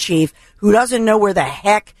commander-in-chief who doesn't know where the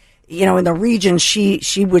heck, in the region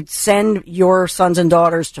she would send your sons and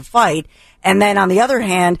daughters to fight. And then on the other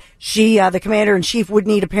hand, the commander-in-chief would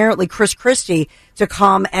need apparently Chris Christie to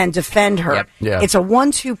come and defend her. Yep. Yeah. It's a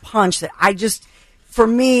 1-2 punch that for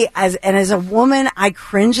me, as a woman, I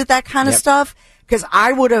cringe at that kind of stuff. Because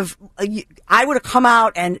I would have come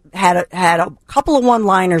out and had a couple of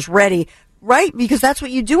one-liners ready, right? Because that's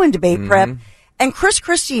what you do in debate prep. And Chris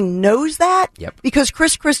Christie knows that because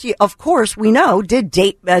Chris Christie, of course, we know, did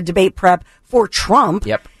debate prep for Trump.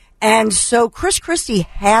 Yep. And so Chris Christie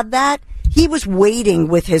had that. He was waiting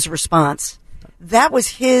with his response. That was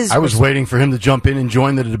his. I was waiting for him to jump in and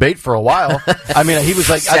join the debate for a while. I mean, he was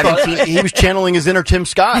like, I thought he was channeling his inner Tim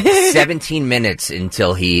Scott. 17 minutes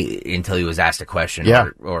until he was asked a question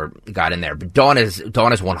or got in there. But Dawn is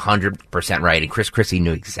 100% right, and Chris Christie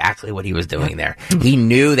knew exactly what he was doing there. He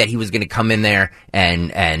knew that he was going to come in there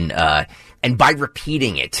and by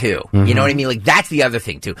repeating it too. You know what I mean? Like, that's the other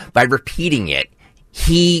thing too. By repeating it,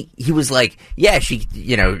 he was like, yeah, she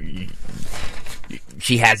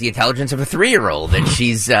has the intelligence of a 3-year-old, and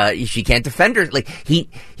she can't defend her. Like, he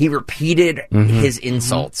repeated his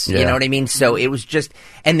insults. You know what I mean? So it was just,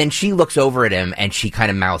 and then she looks over at him and she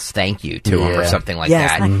kind of mouths thank you to him or something like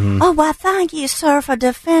that. Like, oh, well, thank you, sir, for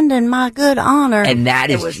defending my good honor. And that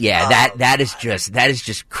is that is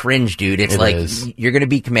just cringe, dude. It's you're going to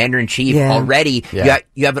be commander-in-chief already. Yeah.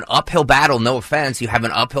 You have an uphill battle. No offense, you have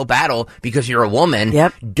an uphill battle because you're a woman.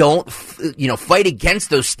 Yep. Don't fight against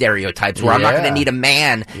those stereotypes where I'm not going to need a man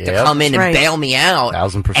man to come in and bail me out.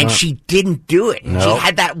 1,000%. And she didn't do it. Nope. She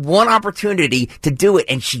had that one opportunity to do it,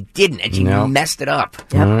 and she didn't, and she messed it up.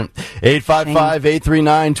 Yep.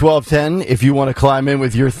 855-839-1210 if you want to climb in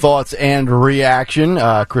with your thoughts and reaction.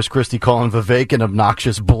 Chris Christie calling Vivek an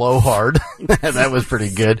obnoxious blowhard. That was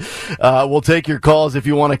pretty good. We'll take your calls if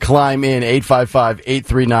you want to climb in,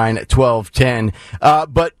 855-839-1210.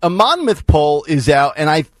 But a Monmouth poll is out, and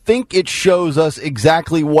I think it shows us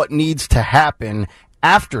exactly what needs to happen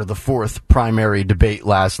after the fourth primary debate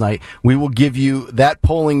last night. We will give you that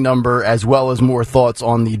polling number as well as more thoughts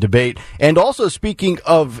on the debate. And also, speaking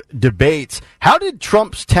of debates, how did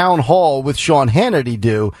Trump's town hall with Sean Hannity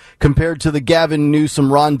do compared to the Gavin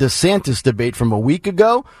Newsom-Ron DeSantis debate from a week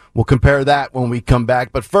ago? We'll compare that when we come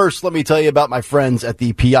back. But first, let me tell you about my friends at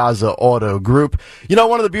the Piazza Auto Group. You know,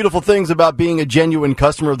 one of the beautiful things about being a genuine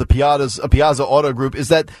customer of the Piazza Auto Group is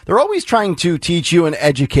that they're always trying to teach you and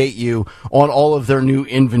educate you on all of their new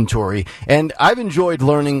inventory. And I've enjoyed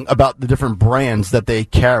learning about the different brands that they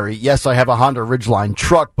carry. Yes, I have a Honda Ridgeline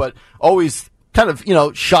truck, but always kind of,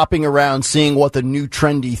 shopping around, seeing what the new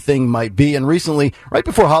trendy thing might be. And recently, right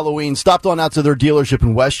before Halloween, stopped on out to their dealership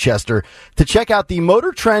in Westchester to check out the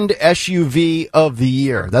Motor Trend SUV of the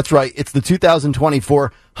year. That's right. It's the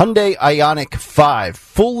 2024 Hyundai Ioniq 5,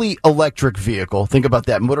 fully electric vehicle. Think about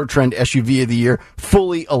that. Motor Trend SUV of the year,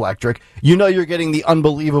 fully electric. You know you're getting the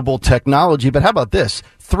unbelievable technology, but how about this?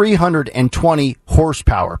 320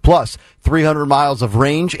 horsepower, plus 300 miles of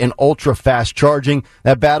range and ultra-fast charging.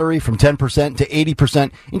 That battery from 10% to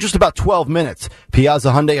 80% in just about 12 minutes.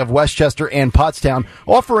 Piazza Hyundai of Westchester and Pottstown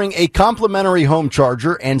offering a complimentary home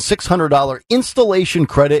charger and $600 installation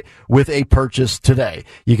credit with a purchase today.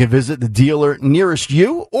 You can visit the dealer nearest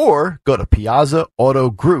you or go to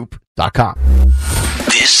piazzaautogroup.com.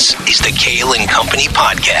 This is the Kayal Company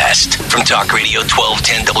podcast from Talk Radio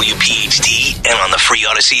 1210 WPHT and on the free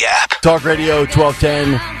Odyssey app. Talk Radio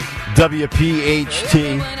 1210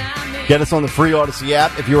 WPHT. Get us on the free Odyssey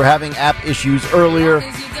app. If you were having app issues earlier,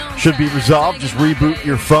 should be resolved. Just reboot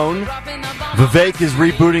your phone. Vivek is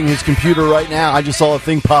rebooting his computer right now. I just saw a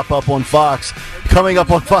thing pop up on Fox. Coming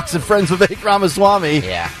up on Fox and Friends, Vivek Ramaswamy.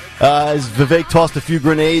 Yeah. As Vivek tossed a few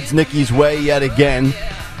grenades Nikki's way yet again.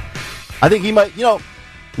 I think he might,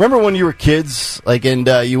 remember when you were kids, and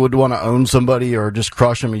you would want to own somebody or just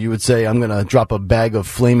crush them, and you would say, I'm going to drop a bag of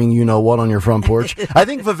flaming you-know-what on your front porch? I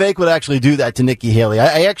think Vivek would actually do that to Nikki Haley.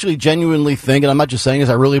 I actually genuinely think, and I'm not just saying this,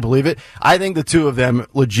 I really believe it, I think the two of them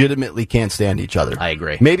legitimately can't stand each other. I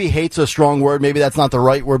agree. Maybe hate's a strong word, maybe that's not the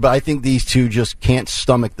right word, but I think these two just can't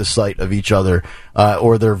stomach the sight of each other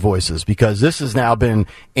or their voices, because this has now been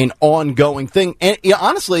an ongoing thing. And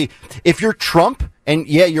honestly, if you're Trump, and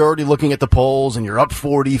you're already looking at the polls and you're up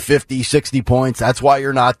 40, 50, 60 points. That's why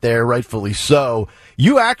you're not there, rightfully so.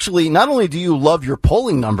 You actually, not only do you love your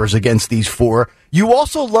polling numbers against these four, you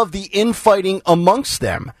also love the infighting amongst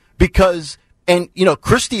them because,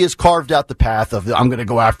 Christie has carved out the path of, I'm going to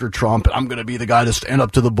go after Trump and I'm going to be the guy to stand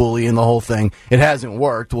up to the bully and the whole thing. It hasn't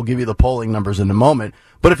worked. We'll give you the polling numbers in a moment.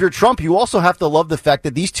 But if you're Trump, you also have to love the fact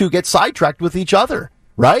that these two get sidetracked with each other.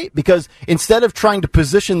 Right? Because instead of trying to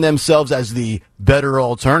position themselves as the better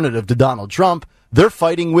alternative to Donald Trump, they're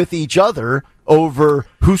fighting with each other over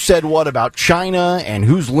who said what about China and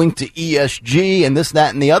who's linked to ESG and this,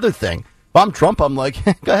 that, and the other thing. If I'm Trump, I'm like,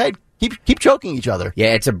 go ahead, keep choking each other.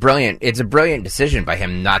 Yeah, it's a brilliant decision by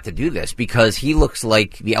him not to do this because he looks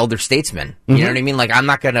like the elder statesman. You know what I mean? Like, I'm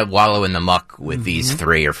not going to wallow in the muck with these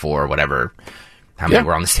 3 or 4 or whatever. How many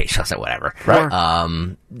were on the stage? I said whatever.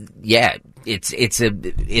 Right. It's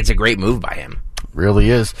a great move by him.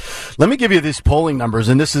 Really is. Let me give you these polling numbers,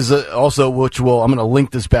 and this is also I'm going to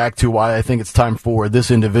link this back to why I think it's time for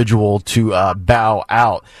this individual to bow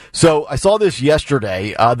out. So I saw this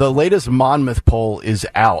yesterday. The latest Monmouth poll is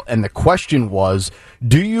out, and the question was,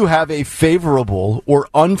 do you have a favorable or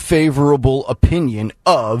unfavorable opinion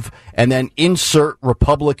of, and then insert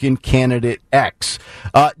Republican candidate X.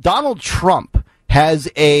 Donald Trump has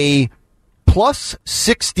a plus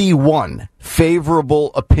 61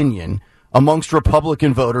 favorable opinion amongst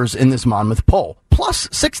Republican voters in this Monmouth poll. Plus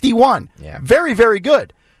 61. Yeah. Very, very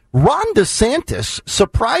good. Ron DeSantis,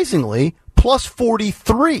 surprisingly, plus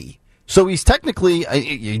 43. So he's technically,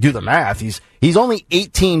 you do the math, he's only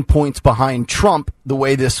 18 points behind Trump the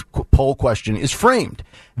way this poll question is framed.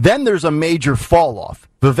 Then there's a major fall off.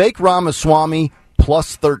 Vivek Ramaswamy,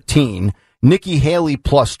 plus 13. Nikki Haley,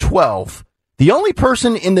 plus 12. The only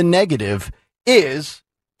person in the negative is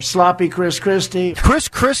Sloppy Chris Christie. Chris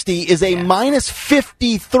Christie is a minus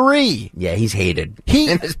 53. Yeah, he's hated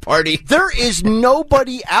in his party. There is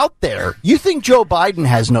nobody out there. You think Joe Biden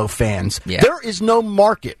has no fans. Yeah. There is no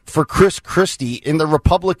market for Chris Christie in the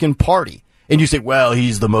Republican Party. And you say, well,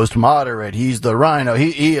 he's the most moderate. He's the rhino.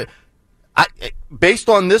 Based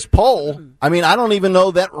on this poll, I mean, I don't even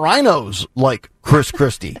know that rhinos like Chris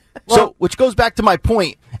Christie. So, which goes back to my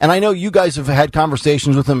point, and I know you guys have had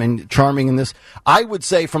conversations with him and charming in this. I would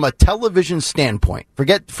say from a television standpoint,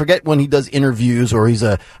 forget when he does interviews or he's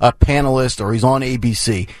a panelist or he's on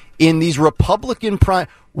ABC. In these Republican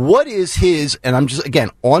what is his, and I'm just, again,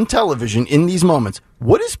 on television in these moments,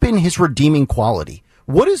 what has been his redeeming quality?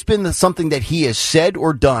 What has been something that he has said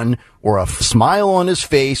or done, or a smile on his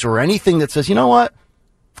face, or anything that says, you know what,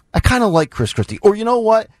 I kind of like Chris Christie, or you know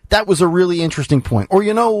what, that was a really interesting point, or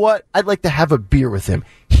you know what, I'd like to have a beer with him.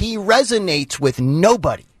 He resonates with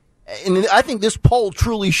nobody, and I think this poll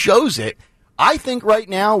truly shows it. I think right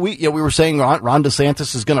now, we were saying Ron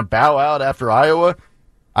DeSantis is going to bow out after Iowa.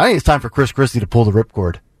 I think it's time for Chris Christie to pull the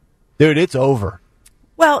ripcord. Dude, it's over.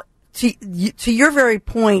 Well, to your very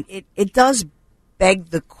point, it does beg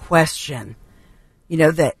the question,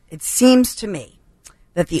 that it seems to me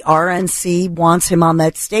that the RNC wants him on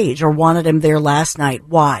that stage or wanted him there last night.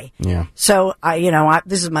 Why? Yeah. So,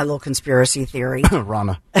 this is my little conspiracy theory.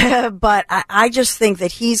 Rana. But I just think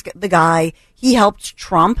that he's the guy, he helped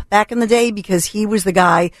Trump back in the day because he was the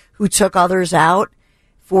guy who took others out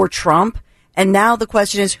for Trump. And now the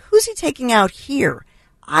question is, who's he taking out here?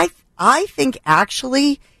 I think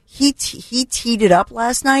actually he teed it up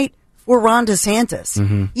last night for Ron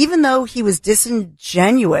DeSantis, even though he was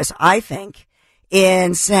disingenuous, I think,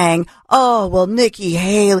 in saying, oh, well, Nikki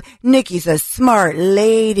Haley, Nikki's a smart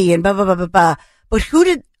lady and blah, blah, blah, blah, blah. But who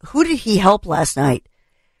did he help last night?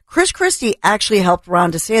 Chris Christie actually helped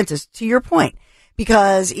Ron DeSantis, to your point,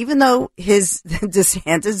 because even though Governor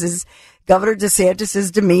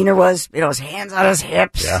DeSantis' demeanor was, his hands on his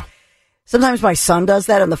hips. Yeah. Sometimes my son does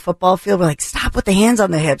that on the football field. We're like, stop with the hands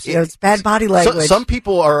on the hips. It's bad body language. Some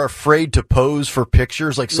people are afraid to pose for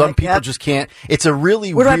pictures. Like some people just can't. It's a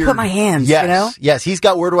really Where weird. do I put my hands? Yes, yes. He's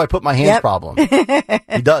got where do I put my hands problem.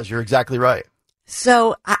 He does. You're exactly right.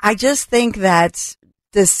 So I just think that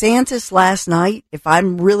DeSantis last night, if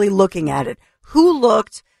I'm really looking at it, who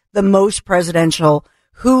looked the most presidential,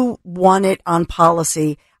 who won it on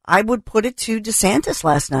policy, I would put it to DeSantis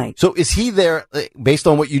last night. So is he there, based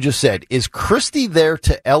on what you just said, is Christie there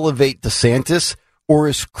to elevate DeSantis, or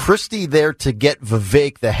is Christie there to get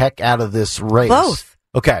Vivek the heck out of this race? Both.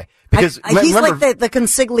 Okay. Because he's like the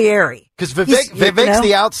consigliere. Because Vivek's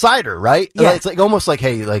the outsider, right? Yeah. It's like almost like,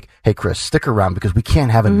 hey, Chris, stick around because we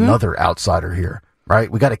can't have another outsider here,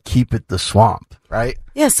 right? We got to keep it the swamp, right?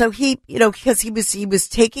 Yeah. So he, because he was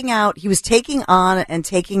taking on and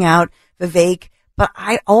taking out Vivek. But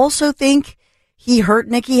I also think he hurt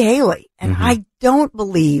Nikki Haley. And I don't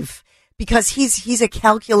believe, because he's a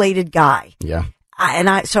calculated guy. Yeah.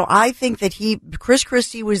 So I think that Chris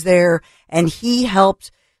Christie was there and he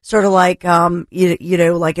helped sort of like,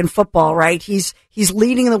 like in football, right? He's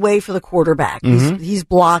leading the way for the quarterback. He's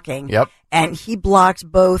blocking. Yep. And he blocked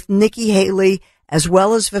both Nikki Haley as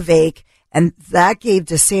well as Vivek. And that gave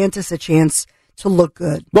DeSantis a chance to look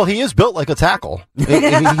good. Well, he is built like a tackle. He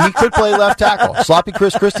could play left tackle. Sloppy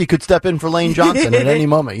Chris Christie could step in for Lane Johnson at any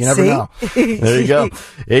moment. You never know. There you go.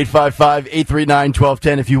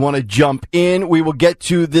 855-839-1210 if you want to jump in. We will get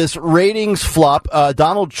to this ratings flop.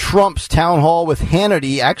 Donald Trump's town hall with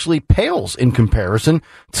Hannity actually pales in comparison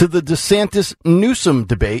to the DeSantis-Newsom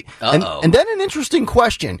debate. And then an interesting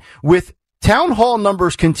question. With town hall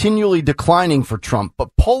numbers continually declining for Trump,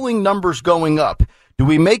 but polling numbers going up, do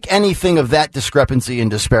we make anything of that discrepancy and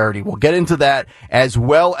disparity? We'll get into that, as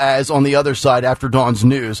well as on the other side after Dawn's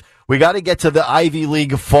news. We got to get to the Ivy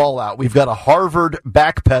League fallout. We've got a Harvard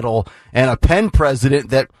backpedal and a Penn president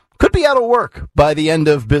that could be out of work by the end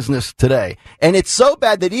of business today. And it's so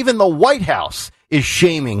bad that even the White House is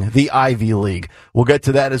shaming the Ivy League. We'll get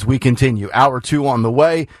to that as we continue. Hour 2 on the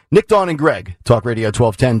way. Nick, Dawn, and Greg, Talk Radio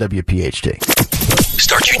 1210 WPHT.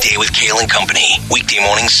 Start your day with Kayal Company. Weekday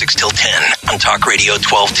mornings 6 till 10 on Talk Radio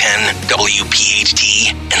 1210,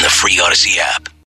 WPHT, and the free Odyssey app.